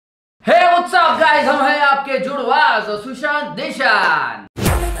Guys हम हैं आपके जुड़वाज और सुशांत देशान।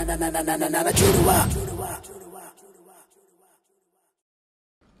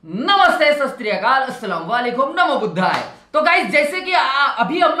 नमस्ते, सत श्री अकाल, अस्सलाम वालेकुम, नमो बुद्धाय। तो गाइस जैसे कि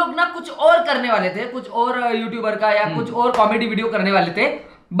अभी हम लोग ना कुछ और करने वाले थे, कुछ और यूट्यूबर का या कुछ और कॉमेडी वीडियो करने वाले थे,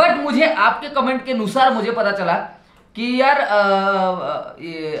 बट मुझे आपके कमेंट के अनुसार मुझे पता चला कि यार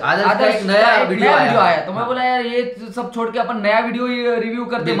ये आदर्श एक नया वीडियो आया। तो मैं बोला यार ये सब छोड़ के अपन नया वीडियो रिव्यू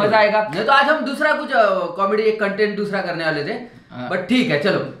करते मजा आएगा। नहीं तो आज हम दूसरा कुछ कॉमेडी एक कंटेंट दूसरा करने वाले थे, बट ठीक है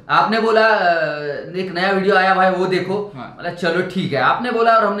चलो। आपने बोला एक नया वीडियो आया भाई वो देखो, मतलब चलो ठीक है। आपने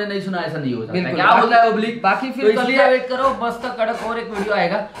बोला और हमने नहीं सुना, ऐसा नहीं हो सकता। क्या बोलता है पब्लिक? बाकी फिर कल का वेट करो, मस्त कड़क और एक वीडियो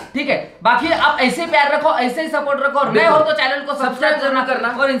आएगा, ठीक है। बाकी आप ऐसे प्यार रखो, ऐसे ही सपोर्ट रखो, और नए हो तो चैनल को सब्सक्राइब जरूर करना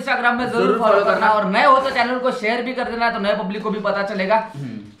और इंस्टाग्राम में जरूर फॉलो करना, और नए हो तो चैनल को शेयर भी कर देना, तो नए पब्लिक को भी पता चलेगा।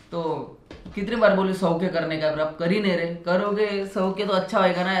 तो कितनी बार बोले 100 के करने का, आप कर ही नहीं रहे। करोगे 100 के तो अच्छा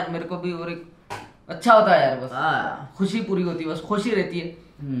होएगा ना यार, मेरे को भी और एक अच्छा होता है यार, बस खुशी पूरी होती है, बस खुशी रहती है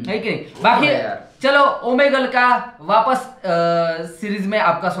कि नहीं। बाकी चलो ओमेगल का वापस सीरीज में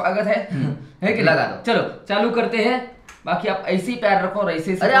आपका स्वागत है कि लगा दो। चलो चालू करते हैं। बाकी आप ऐसे ही प्यार रखो और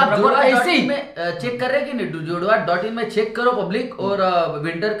ऐसे ही ऐसे ही में चेक कर रहे हैं कि नहीं, जुड़वाज.in में चेक करो पब्लिक, और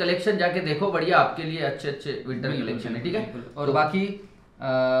विंटर कलेक्शन जाके देखो, बढ़िया आपके लिए अच्छे विंटर कलेक्शन है, ठीक है। और बाकी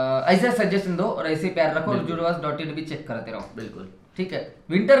ऐसे सजेशन दो और ऐसे प्यार रखो, और जुड़वाज.in भी चेक करते रहो, बिल्कुल ठीक है।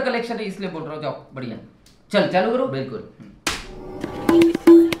 विंटर कलेक्शन है इसलिए बोल रहा हूँ, जाओ बढ़िया। चल चालू करो, बिल्कुल।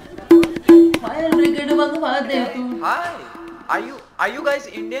 फायर ब्रिगेड मंगवा दे तू। Hi, are you guys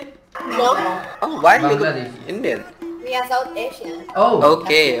Indian? No. Oh, why you look Indian? We are South Asian. Oh,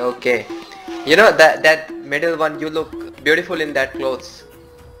 okay. You know that middle one, you look beautiful in that clothes.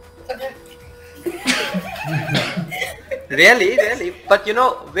 Really. But you know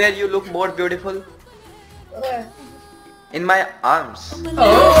where you look more beautiful? Where? In my arms. Oh.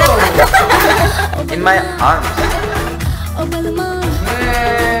 In my arms.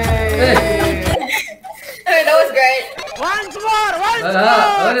 That was great. Once more.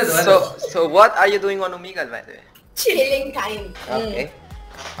 So what are you doing on Omegle, by the way? Chilling time. Okay.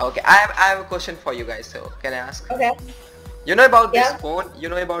 I have a question for you guys. So can I ask? Okay. You know about this phone? You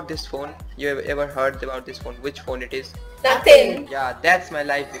know about this phone? You have ever heard about this phone? Which phone it is? Nothing. Yeah, that's my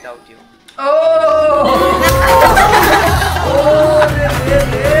life without you.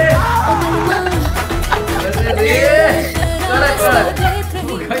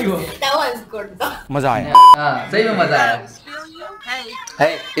 That was good though. मजा आया। सही में मजा आया।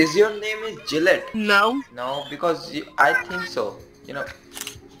 Hey, is your name is Gillette? No, because I think so. You know.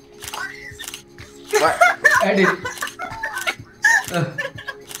 What? Edit.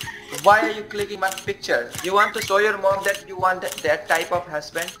 Why are you clicking my picture? You want to show your mom that you want that type of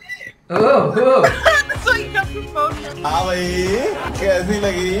husband? हाँ भाई, कैसी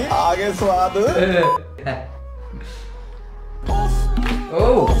लगी? आगे स्वाद।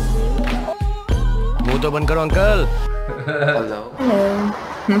 मुंह तो बंद करो अंकल। Hello.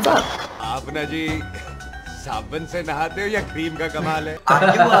 What's up? आप ना जी साबुन से नहाते हो या क्रीम का कमाल है? Are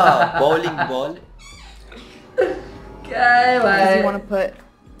you a bowling ball? क्या है भाई? Does he want to put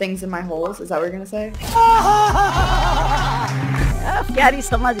things in my holes? Is that what you're gonna say? प्यारी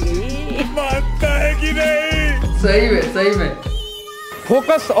समझ गई। मानता है कि नहीं? सही में।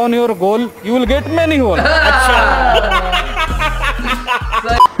 Focus on your goal, you will get many holes.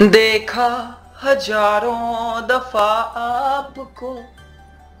 देखा हजारों दफा आपको,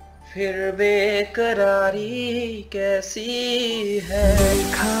 फिर बेकरारी कैसी है।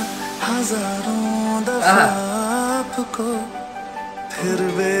 देखा हजारों दफा आपको, फिर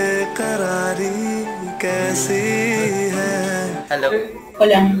बेकरारी कैसी है। Hello.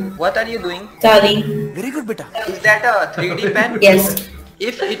 Hola. What are you doing? Studying. Very good बेटा। Is that a 3D pen? Yes.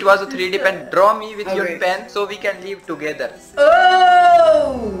 If it was a 3D pen, draw me with your pen so we can live together.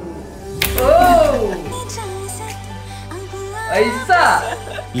 ऐसा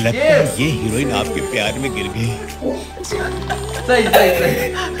लगता है ये heroine आपके प्यार में गिर गई। सही।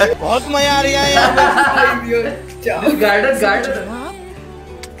 बहुत मजा आ रहा है यार। गार्डन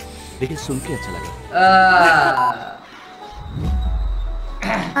लेकिन सुन के अच्छा लगा।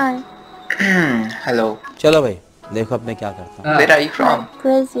 Hello. चलो भाई देखो अब मैं क्या करता हूँ। Where are you from?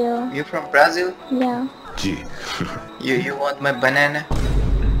 Brazil. You from Brazil? Yeah. Ji. You want my banana?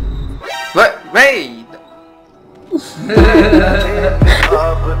 Wait.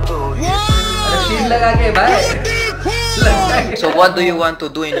 Scene लगा के भाई। So what do you want to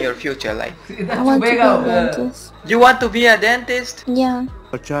do in your future life? I want to be a dentist. You want to be a dentist? Yeah.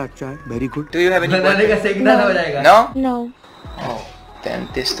 अच्छा very good. Do you have any बनाने का boyfriend? सीखना हो जाएगा। No? No. Oh,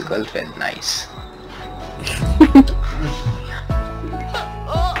 dentist girlfriend, nice.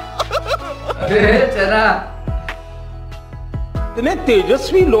 चना इतने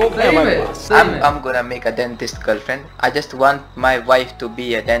तेजस्वी लोग हैं हमारे पास। I'm gonna make a dentist girlfriend. I just want my wife to be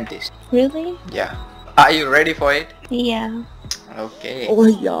a dentist. Really? Yeah. Are you ready for it? Yeah. Okay. ओह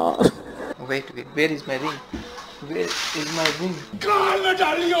यार। Wait. Where is my ring? Where is my ring?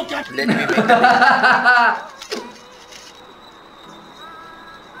 Let me make a ring.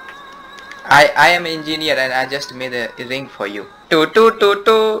 I am an engineer and I just made a ring for you.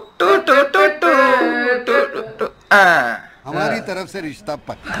 हमारी तरफ से रिश्ता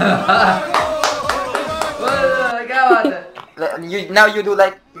पक्का। क्या बात है? Now you do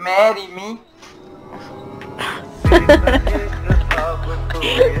like marry me.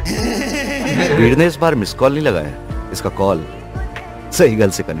 भीड़ ने इस बार मिस कॉल नहीं लगाया। इसका कॉल सही गल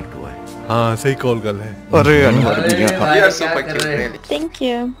से कनेक्ट हुआ है। हाँ सही कॉल गल है। अरे अनवर मियां You are super cute, really. Thank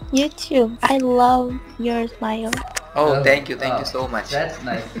you. You too. I love your smile. Oh, thank you so much. That's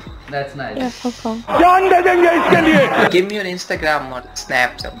nice. That's nice. You're welcome. जान दे देंगे इसके लिए। Give me your Instagram or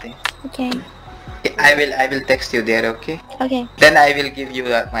Snap something. Okay. I will text you there, okay? Okay. Then I will give you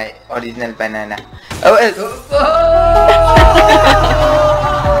my original banana. Oh,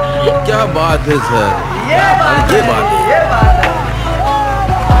 क्या बात है sir. ये बात है।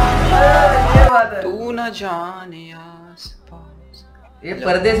 तू न जाने आस-पास। ये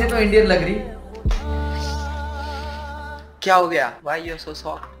पर्दे से तो इंडियन लग रही। क्या हो गया? Why you so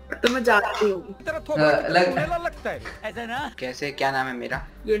soft? तो मैं जानती हूँ। लगता है। ऐसा ना कैसे? क्या नाम है मेरा?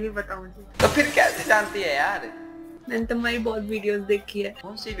 ये नहीं पता मुझे। तो फिर कैसे जानती है यार? मैंने तुम्हारी बहुत वीडियोस देखी है।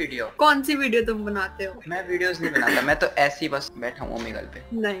 कौन सी वीडियो? कौन सी वीडियो तुम बनाते हो? मैं वीडियोस नहीं बनाता, मैं तो ऐसे ही बस बैठा हूँ ओमेगल पे।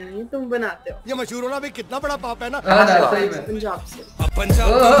 नहीं, तुम बनाते हो। ये मशहूर होना भी कितना बड़ा पाप है ना। सही में। पंजाब से।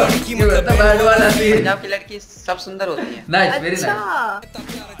 पंजाब की लड़की सब सुंदर होती है। नाइस, वेरी अच्छा। नाइस।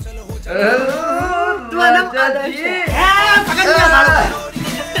 तुम्हारा नाम आदर्श है।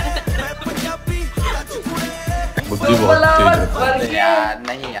 बुद्धि बहुत तेज है। यार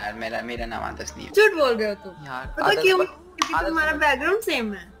नहीं यार, मेरा नाम आदर्श नहीं है झूठ बोल रहे हो तुम। यार। पता क्यों? क्योंकि तुम्हारा बैकग्राउंड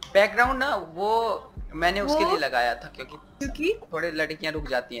सेम है। बैकग्राउंड ना वो मैंने उसके लिए लगाया था क्योंकि थोड़े लड़कियां रुक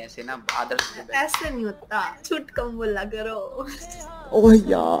जाती हैं ऐसे ना आदर्श के बैठ। ऐसे नहीं होता, झूठ कम बोला करो। ओह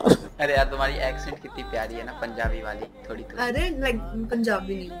यार। अरे यार तुम्हारी एक्सेंट कितनी प्यारी है ना, पंजाबी वाली थोड़ी थोड़ी। अरे लाइक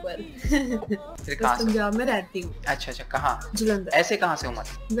पंजाबी नहीं पर फिर कहाँ से? पंजाब में रहती हूँ। अच्छा कहाँ? जलंधर। ऐसे कहाँ से हो मत?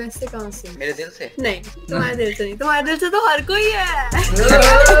 वैसे कहाँ से? मेरे दिल से? नहीं, तुम्हारे दिल से नहीं। तुम्हारे दिल से तो हर कोई है।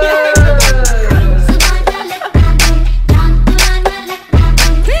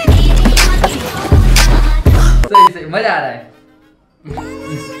 सही मजा आ रहा है।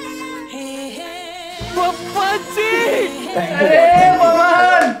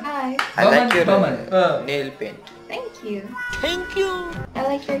 Hi. I like your Baman. nail paint. Thank you. Thank you. I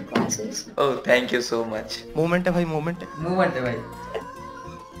like your glasses. Oh, thank you so much. Moment है भाई, मोमेंट है। मूवमेंट है भाई।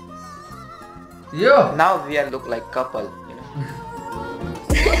 यो Now we are look like couple, you know.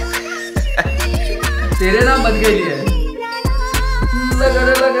 तेरे नाम बन गई है। We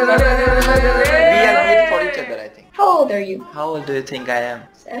are made for each other, I think. How old are you? How old do you think I am?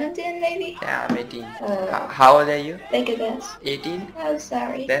 17 maybe? Yeah, I'm 18. How old are you? Take a guess. 18? Oh,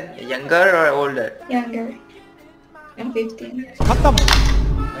 sorry. Then younger or older? Younger. I'm 15.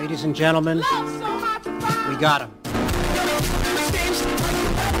 Ladies and gentlemen, we got him.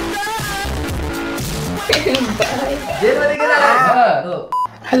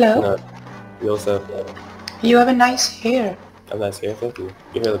 Hello. Yo, sir. You have a nice hair. I'm nice hair. Thank you.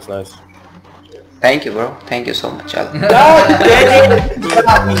 Your hair looks nice. Thank you, bro. Thank you so much. Oh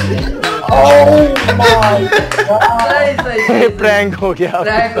my सही prank हो गया।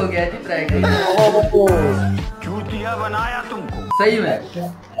 Prank हो गया जी, prank हो गया। चूतिया बनाया तुमको। सही में।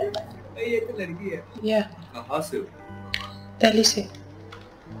 ये तो लड़की है। Yeah. कहाँ से हो? दिल्ली से।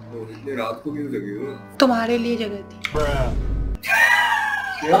 इतनी रात को क्यों जगी हो? तुम्हारे लिए जगह थी।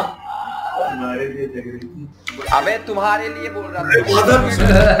 क्या? तुम्हारे लिए जगी थी? अबे तुम्हारे लिए बोल रहा था।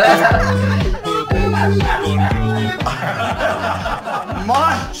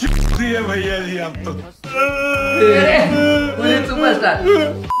 मार दिए भैया जी आप तो। पूरी सुपरस्टार।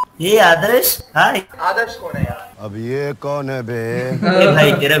 ये आदर्श, हाय। आदर्श कौन है यार? अब ये कौन है बे?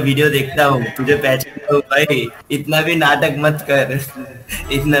 भाई तेरा वीडियो देखता हूँ, तुझे पहचानता हूँ भाई। इतना भी नाटक मत कर,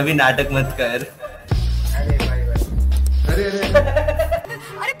 इतना भी नाटक मत कर।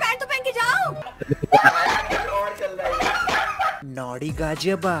 अरे पैंट तो पहन के जाओ। नौड़ी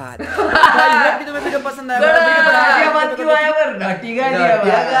गाजियाबाद। भी तुम्हें वीडियो पसंद आया? गाजियाबाद क्यों आया पर? Naughty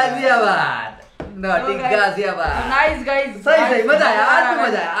Ghaziabad. Naughty Ghaziabad. Nice guys, सही मजा आया। आज भी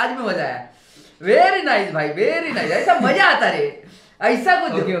मजा आया। वेरी नाइस भाई, वेरी नाइस। ऐसा मजा आता रे, ऐसा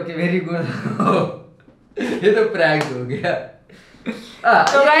कुछ। Okay very good. ये तो प्रैंक हो गया।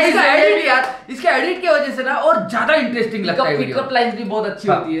 तो गाइस इसका edit यार, इसके एडिट की वजह से ना और ज्यादा इंटरेस्टिंग लगता है। पिकअप लाइन भी बहुत अच्छी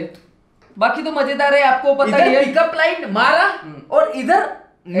होती है। बाकी तो मजेदार है, आपको पता ही है। पिकअप लाइन मारा और इधर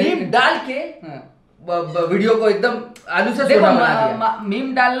मीम डाल के वीडियो को एकदम आलू से सोना बना दिया।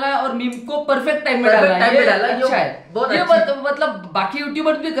 मीम डालना और मीम को परफेक्ट टाइम में Perfect डालना, time में ये डालना, अच्छा ये है। बहुत ये अच्छी- मतलब बाकी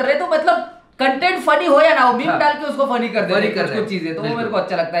यूट्यूबर्स भी कर रहे हैं, तो मतलब कंटेंट फनी हो या ना हो, मीम हाँ। डाल के उसको फनी कर दे Funny रहे कर हैं रहे हैं। कुछ चीजें, तो वो बिल्कुल। मेरे को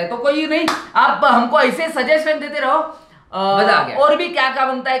अच्छा लगता है। तो कोई नहीं, आप हमको ऐसे सजेशन देते रहो। मजा आ गया। और भी क्या क्या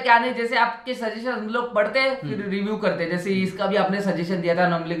बनता है क्या नहीं, जैसे आपके सजेशन हम लोग पढ़ते हैं फिर रिव्यू करते हैं। जैसे इसका भी आपने सजेशन दिया था,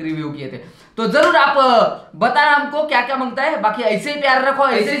 हम लोग रिव्यू किए थे, तो जरूर आप बताना हमको क्या क्या मांगता है। बाकी ऐसे ही प्यार रखो,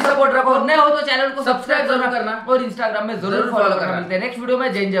 ऐसे ही सपोर्ट रखो, नए हो तो चैनल को सब्सक्राइब जरूर करना और इंस्टाग्राम में जरूर फॉलो करना। मिलते हैं नेक्स्ट वीडियो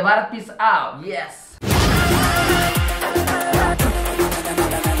में। जय हिंद जय भारत, पीस आउट। यस।